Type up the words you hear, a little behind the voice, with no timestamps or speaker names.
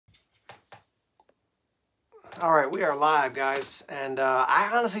All right, we are live, guys, and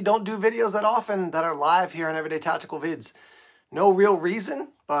I honestly don't do videos that often that are live here on Everyday Tactical Vids. No real reason,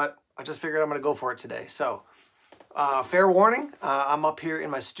 but I just figured I'm going to go for it today. So, fair warning, I'm up here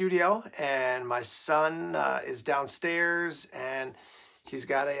in my studio, and my son is downstairs, and he's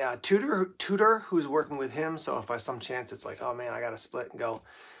got a tutor who's working with him. So if by some chance it's like, oh man, I got to split and go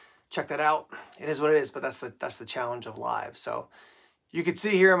check that out, it is what it is. But that's the challenge of live. So you can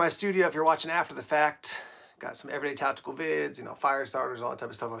see here in my studio, if you're watching after the fact, got some Everyday Tactical Vids, you know, fire starters, all that type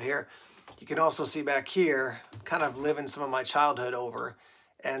of stuff up here. You can also see back here, kind of living some of my childhood over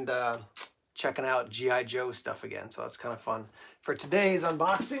and checking out G.I. Joe stuff again. So that's kind of fun. For today's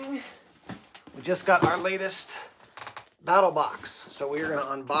unboxing, we just got our latest Battlbox. So we're going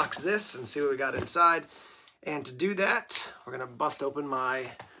to unbox this and see what we got inside. And to do that, we're going to bust open my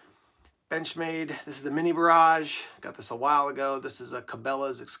Benchmade. This is the Mini Barrage. Got this a while ago. This is a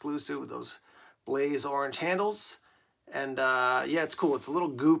Cabela's exclusive with those blaze orange handles. And yeah, it's cool. It's a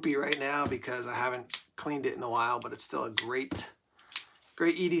little goopy right now because I haven't cleaned it in a while, but it's still a great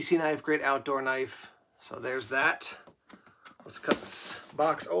EDC knife, great outdoor knife. So there's that. Let's cut this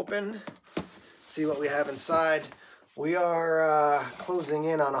box open, see what we have inside. We are closing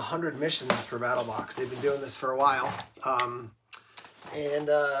in on 100 missions for Battlbox. They've been doing this for a while.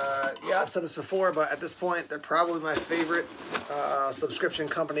 Yeah, I've said this before, but at this point, they're probably my favorite subscription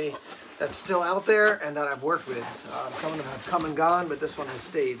company that's still out there and that I've worked with. Some of them have come and gone, but this one has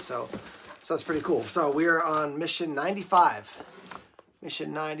stayed, so that's pretty cool. So we are on mission 95.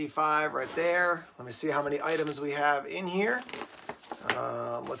 Mission 95 right there. Let me see how many items we have in here.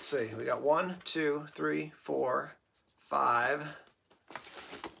 Let's see. We got 1, 2, 3, 4, 5,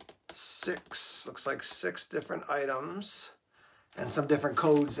 6. Looks like 6 different items. And some different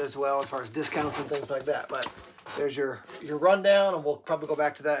codes as well as far as discounts and things like that. But there's your rundown, and we'll probably go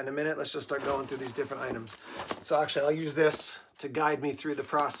back to that in a minute. Let's just start going through these different items. So actually, I'll use this to guide me through the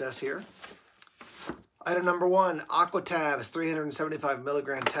process here. Item number 1, Aquatabs, 375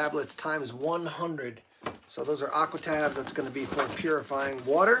 milligram tablets times 100. So those are Aquatabs. That's going to be for purifying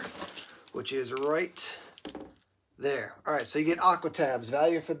water, which is right there. All right, so you get Aquatabs.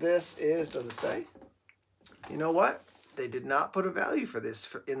 Value for this is, does it say? You know what? They did not put a value for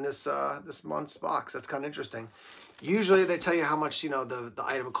this in this this month's box. That's kind of interesting. Usually they tell you how much, you know, the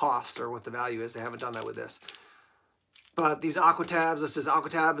item costs or what the value is. They haven't done that with this. But these Aquatabs, this is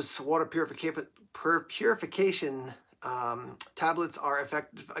Aquatabs water purification tablets are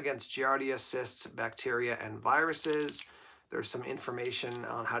effective against Giardia cysts, bacteria, and viruses. There's some information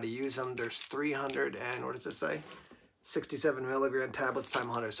on how to use them. There's 300 and what does it say? 67 milligram tablets times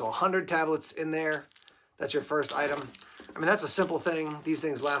 100. So 100 tablets in there. That's your first item. I mean, that's a simple thing. These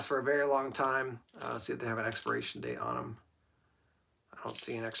things last for a very long time. See if they have an expiration date on them. I don't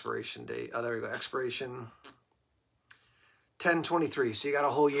see an expiration date. Oh, there we go. Expiration 10/23. So you got a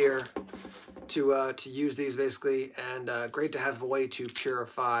whole year to use these basically, and great to have a way to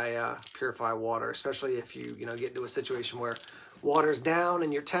purify water, especially if you get into a situation where water's down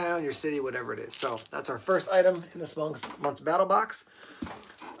in your town, your city, whatever it is. So that's our first item in this month's Battlbox.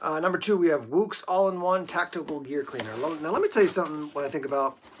 Number 2, we have Wook's All-in-One Tactical Gear Cleaner. Now, let me tell you something when I think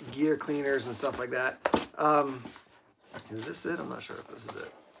about gear cleaners and stuff like that. Is this it? I'm not sure if this is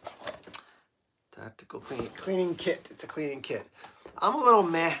it. Tactical cleaning kit. It's a cleaning kit. I'm a little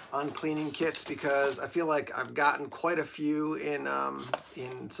meh on cleaning kits because I feel like I've gotten quite a few in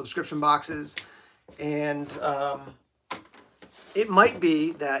subscription boxes, and it might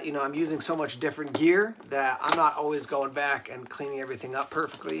be that, I'm using so much different gear that I'm not always going back and cleaning everything up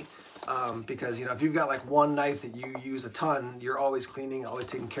perfectly. Because, if you've got like one knife that you use a ton, you're always cleaning, always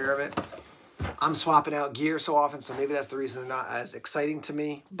taking care of it. I'm swapping out gear so often, so maybe that's the reason they're not as exciting to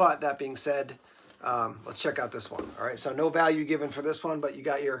me. But that being said, let's check out this one. All right, so no value given for this one, but you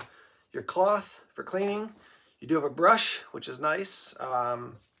got your cloth for cleaning. You do have a brush, which is nice.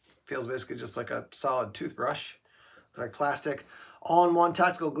 Feels basically just like a solid toothbrush. Like plastic. All-in-one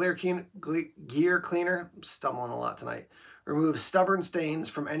tactical gear cleaner. I'm stumbling a lot tonight. Removes stubborn stains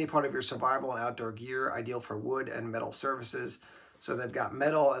from any part of your survival and outdoor gear. Ideal for wood and metal surfaces. So they've got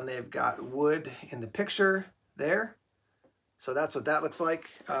metal and they've got wood in the picture there. So that's what that looks like.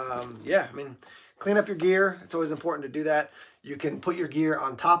 Yeah, I mean, clean up your gear. It's always important to do that. You can put your gear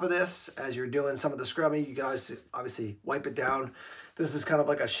on top of this as you're doing some of the scrubbing. You can obviously wipe it down. This is kind of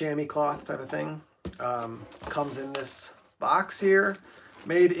like a chamois cloth type of thing. Comes in this box here,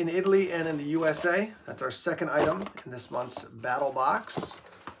 made in Italy and in the USA. That's our second item in this month's Battlbox.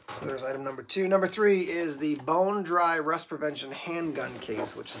 So there's item number 2. Number 3 is the Bone Dry Rust Prevention Handgun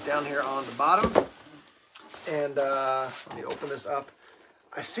Case, which is down here on the bottom. And let me open this up.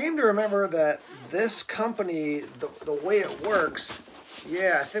 I seem to remember that this company, the way it works,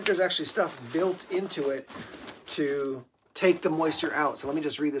 yeah, I think there's actually stuff built into it to take the moisture out. So let me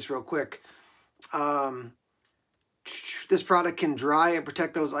just read this real quick. This product can dry and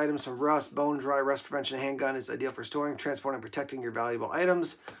protect those items from rust. Bone dry rust prevention handgun is ideal for storing, transporting, and protecting your valuable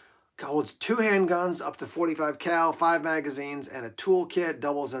items. Holds 2 handguns, up to 45 cal, 5 magazines, and a toolkit.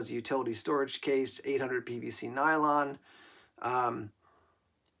 Doubles as a utility storage case, 800 PVC nylon.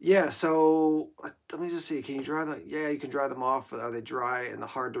 Yeah, so let me just see. Can you dry them? Yeah, you can dry them off, but are they dry in the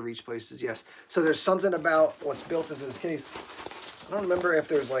hard to reach places? Yes. So there's something about what's built into this case. I don't remember if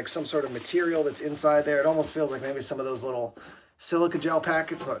there's like some sort of material that's inside there. It almost feels like maybe some of those little silica gel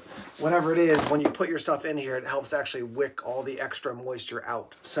packets, but whatever it is, when you put your stuff in here, it helps actually wick all the extra moisture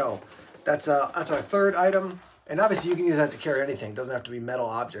out. So that's our third item. And obviously you can use that to carry anything. It doesn't have to be metal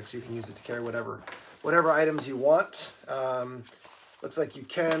objects. You can use it to carry whatever items you want. Looks like you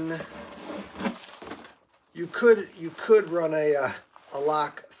could run a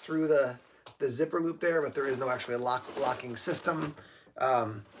lock through the zipper loop there, but there is no actually locking system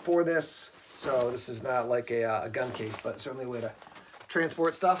for this. So this is not like a gun case, but certainly a way to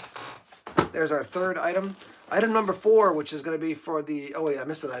transport stuff. There's our third item. Item number 4, which is going to be for the, oh wait, I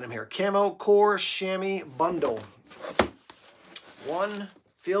missed an item here. Camo Core Chamois Bundle. 1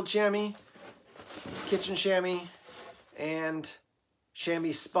 field chamois, kitchen chamois, and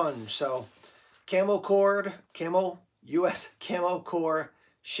chamois sponge. So US Camo Core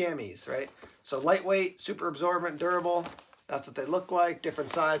chamois, right? So lightweight, super absorbent, durable. That's what they look like. Different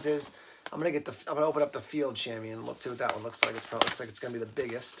sizes. I'm gonna open up the field chamois and let's see what that one looks like. It probably looks like it's gonna be the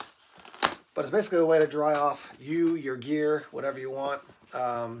biggest. But it's basically a way to dry off your gear, whatever you want.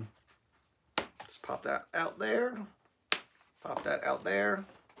 Just pop that out there. Pop that out there.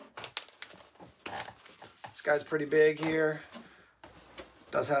 This guy's pretty big here.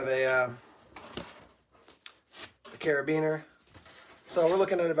 Does have a carabiner. So we're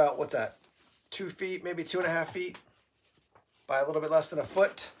looking at about, what's that? 2 feet, maybe 2.5 feet by a little bit less than a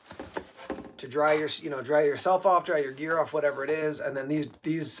foot to dry yourself off, dry your gear off, whatever it is. And then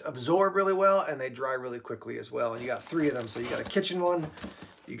these absorb really well and they dry really quickly as well. And you got 3 of them. So you got a kitchen one,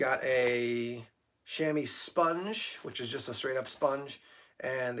 you got a chamois sponge, which is just a straight up sponge,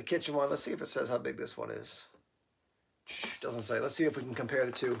 and the kitchen one. Let's see if it says how big this one is. Doesn't say. Let's see if we can compare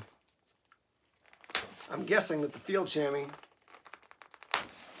the two. I'm guessing that the field chamois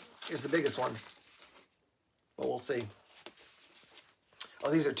is the biggest one, but we'll see.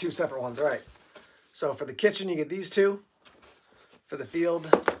 Oh, these are 2 separate ones. All right. So for the kitchen, you get these 2. For the field,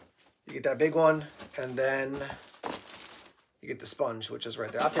 you get that big one, and then you get the sponge, which is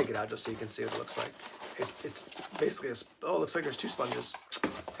right there. I'll take it out just so you can see what it looks like. It's basically it looks like there's 2 sponges.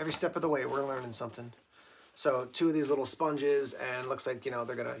 Every step of the way, we're learning something. So 2 of these little sponges, and looks like, you're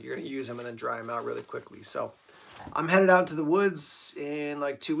gonna use them and then dry them out really quickly. So I'm headed out to the woods in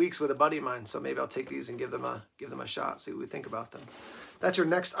like 2 weeks with a buddy of mine. So maybe I'll take these and give them a shot, see what we think about them. That's your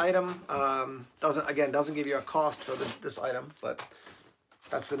next item. Doesn't give you a cost for this item, but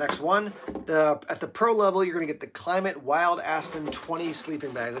that's the next one. At the pro level, you're gonna get the Climate Wild Aspen 20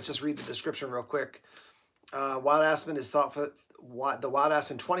 sleeping bag. Let's just read the description real quick. Wild Aspen is the Wild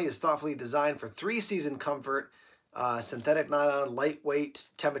Aspen 20 is thoughtfully designed for 3-season comfort. Synthetic nylon, lightweight,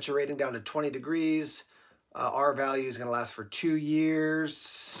 temperature rating down to 20 degrees. R value is going to last for 2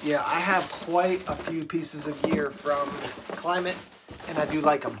 years. Yeah, I have quite a few pieces of gear from Climate, and I do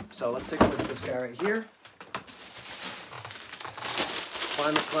like them. So let's take a look at this guy right here.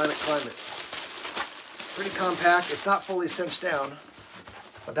 Climate. Pretty compact. It's not fully cinched down,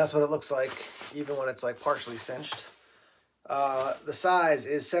 but that's what it looks like, even when it's like partially cinched. The size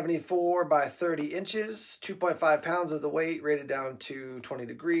is 74 by 30 inches, 2.5 pounds of the weight, rated down to 20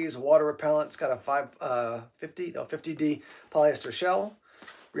 degrees. Water repellent. It's got a 50D polyester shell.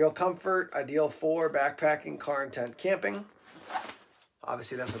 Real comfort, ideal for backpacking, car and tent camping.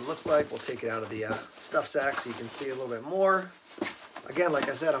 Obviously, that's what it looks like. We'll take it out of the stuff sack so you can see a little bit more. Again, like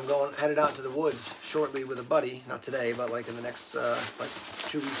I said, I'm headed out to the woods shortly with a buddy. Not today, but like in the next like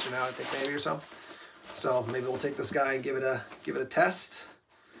 2 weeks from now, I think maybe or so. So maybe we'll take this guy and give it a test.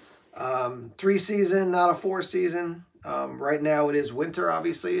 3-season, not a 4-season. Right now it is winter,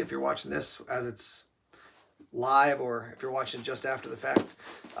 obviously, if you're watching this as it's live or if you're watching just after the fact.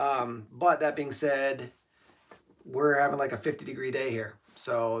 But that being said, we're having like a 50-degree day here.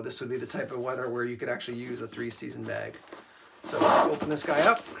 So this would be the type of weather where you could actually use a 3-season bag. So let's open this guy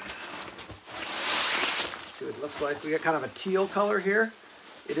up. Let's see what it looks like. We got kind of a teal color here.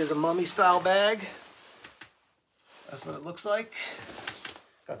 It is a mummy style bag. That's what it looks like.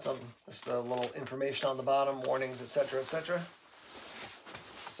 Got just a little information on the bottom, warnings, etc., etc.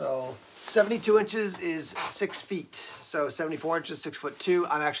 So 72 inches is 6 feet. So 74 inches, 6'2".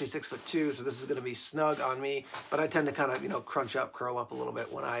 I'm actually 6'2", so this is gonna be snug on me, but I tend to kind of, you know, crunch up, curl up a little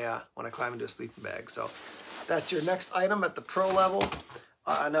bit when I climb into a sleeping bag. So that's your next item at the pro level.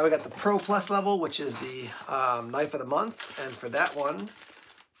 Now we got the Pro Plus level, which is the knife of the month. And for that one,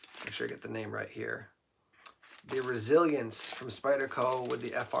 make sure I get the name right here. The Resilience from Spyderco with the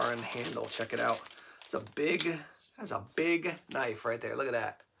FRN handle. Check it out. It's a big, that's a big knife right there. Look at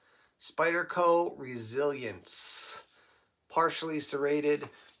that. Spyderco Resilience. Partially serrated.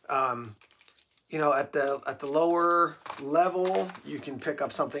 You know, at the lower level, you can pick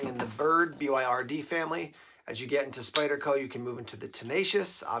up something in the Bird, BYRD family. As you get into Spyderco, you can move into the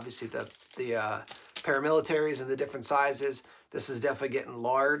Tenacious, obviously the paramilitaries and the different sizes. This is definitely getting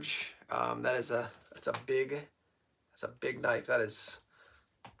large. That's a big knife. That is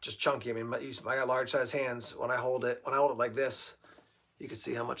just chunky. I mean, I got large size hands. When I hold it like this, you can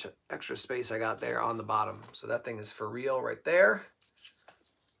see how much extra space I got there on the bottom. So that thing is for real right there.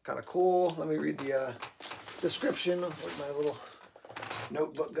 Kind of cool. Let me read the description. Where'd my little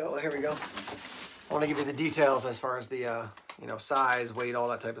notebook go? Here we go. I want to give you the details as far as the you know, size, weight, all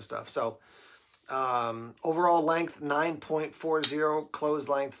that type of stuff. So overall length 9.40, closed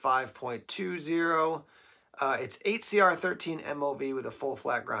length 5.20. It's 8CR13 MOV with a full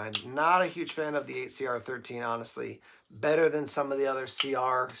flat grind. Not a huge fan of the 8CR13, honestly. Better than some of the other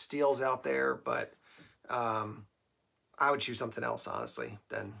CR steels out there, but I would choose something else, honestly,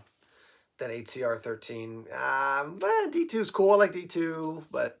 than 8CR13. D2 is cool. I like D2,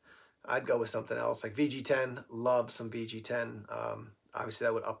 but I'd go with something else like VG10. Love some VG10. Obviously,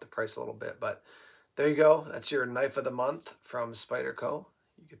 that would up the price a little bit, but there you go. That's your knife of the month from Spyderco.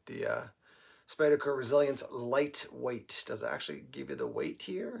 You get the Spyderco Resilience Lightweight. Does it actually give you the weight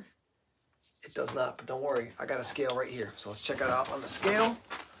here? It does not, but don't worry. I got a scale right here. So let's check it out on the scale.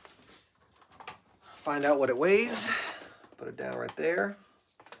 Find out what it weighs. Put it down right there.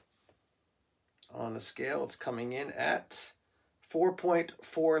 On the scale, it's coming in at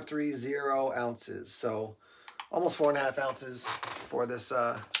 4.430 ounces. So almost 4.5 ounces for this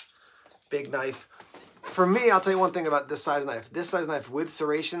big knife. For me, I'll tell you one thing about this size knife. This size knife with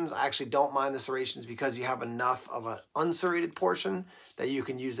serrations, I actually don't mind the serrations because you have enough of an unserrated portion that you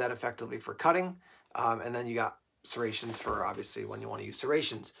can use that effectively for cutting. And then you got serrations for obviously when you want to use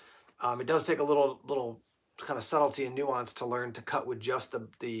serrations. It does take a little kind of subtlety and nuance to learn to cut with just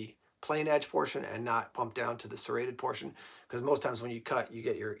the plain edge portion and not pump down to the serrated portion, because most times when you cut, you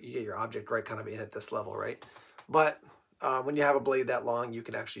get your object right kind of in at this level, right? But when you have a blade that long, you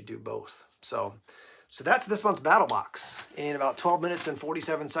can actually do both. So that's this month's Battlbox in about 12 minutes and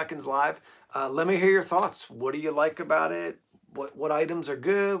 47 seconds live. Let me hear your thoughts. What do you like about it? What items are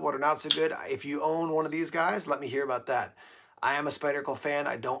good? What are not so good? If you own one of these guys, let me hear about that. I am a Spyderco fan.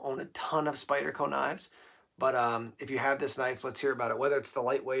 I don't own a ton of Spyderco knives, but if you have this knife, let's hear about it. Whether it's the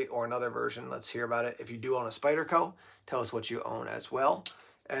lightweight or another version, let's hear about it. If you do own a Spyderco, tell us what you own as well.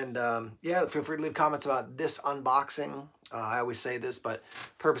 And yeah, feel free to leave comments about this unboxing. I always say this, but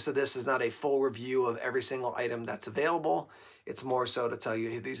purpose of this is not a full review of every single item that's available. It's more so to tell you,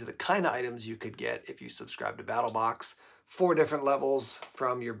 hey, these are the kind of items you could get if you subscribe to BattlBox. 4 different levels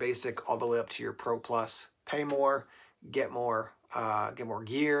from your basic all the way up to your Pro Plus. Pay more, get more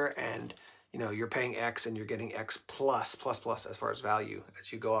gear, and you know, you're paying X and you're getting X plus as far as value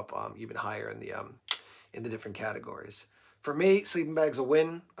as you go up even higher in the different categories. For me, sleeping bag's a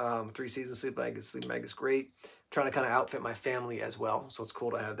win. 3 season sleeping bag is great. I'm trying to kind of outfit my family as well, so it's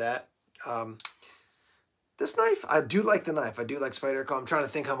cool to have that. This knife, I do like the knife. I do like Spyderco. I'm trying to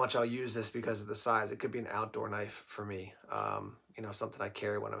think how much I'll use this because of the size. It could be an outdoor knife for me. You know, something I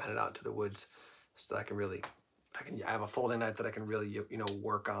carry when I'm headed out to the woods, so that I have a folding knife that I can really, you know,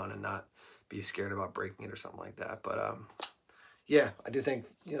 work on and not be scared about breaking it or something like that. But yeah, I do think,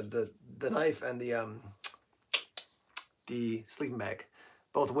 you know, the knife and the sleeping bag,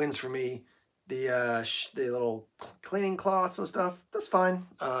 both wins for me. The little cleaning cloths and stuff, that's fine.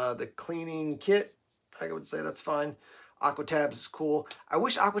 The cleaning kit, I would say that's fine. Aquatabs is cool. I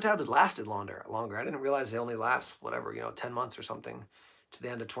wish Aquatabs lasted longer. I didn't realize they only last, whatever, you know, 10 months or something to the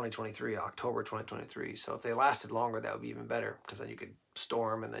end of 2023, October 2023. So if they lasted longer, that would be even better, because then you could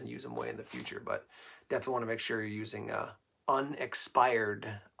store them and then use them way in the future. But definitely want to make sure you're using unexpired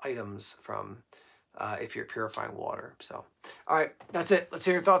items from if you're purifying water. So, all right, that's it. Let's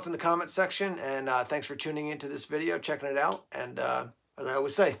hear your thoughts in the comments section. And thanks for tuning into this video, checking it out. And as I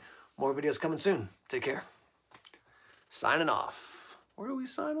always say, more videos coming soon. Take care. Signing off. Where do we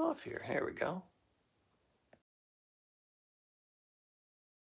sign off here? Here we go.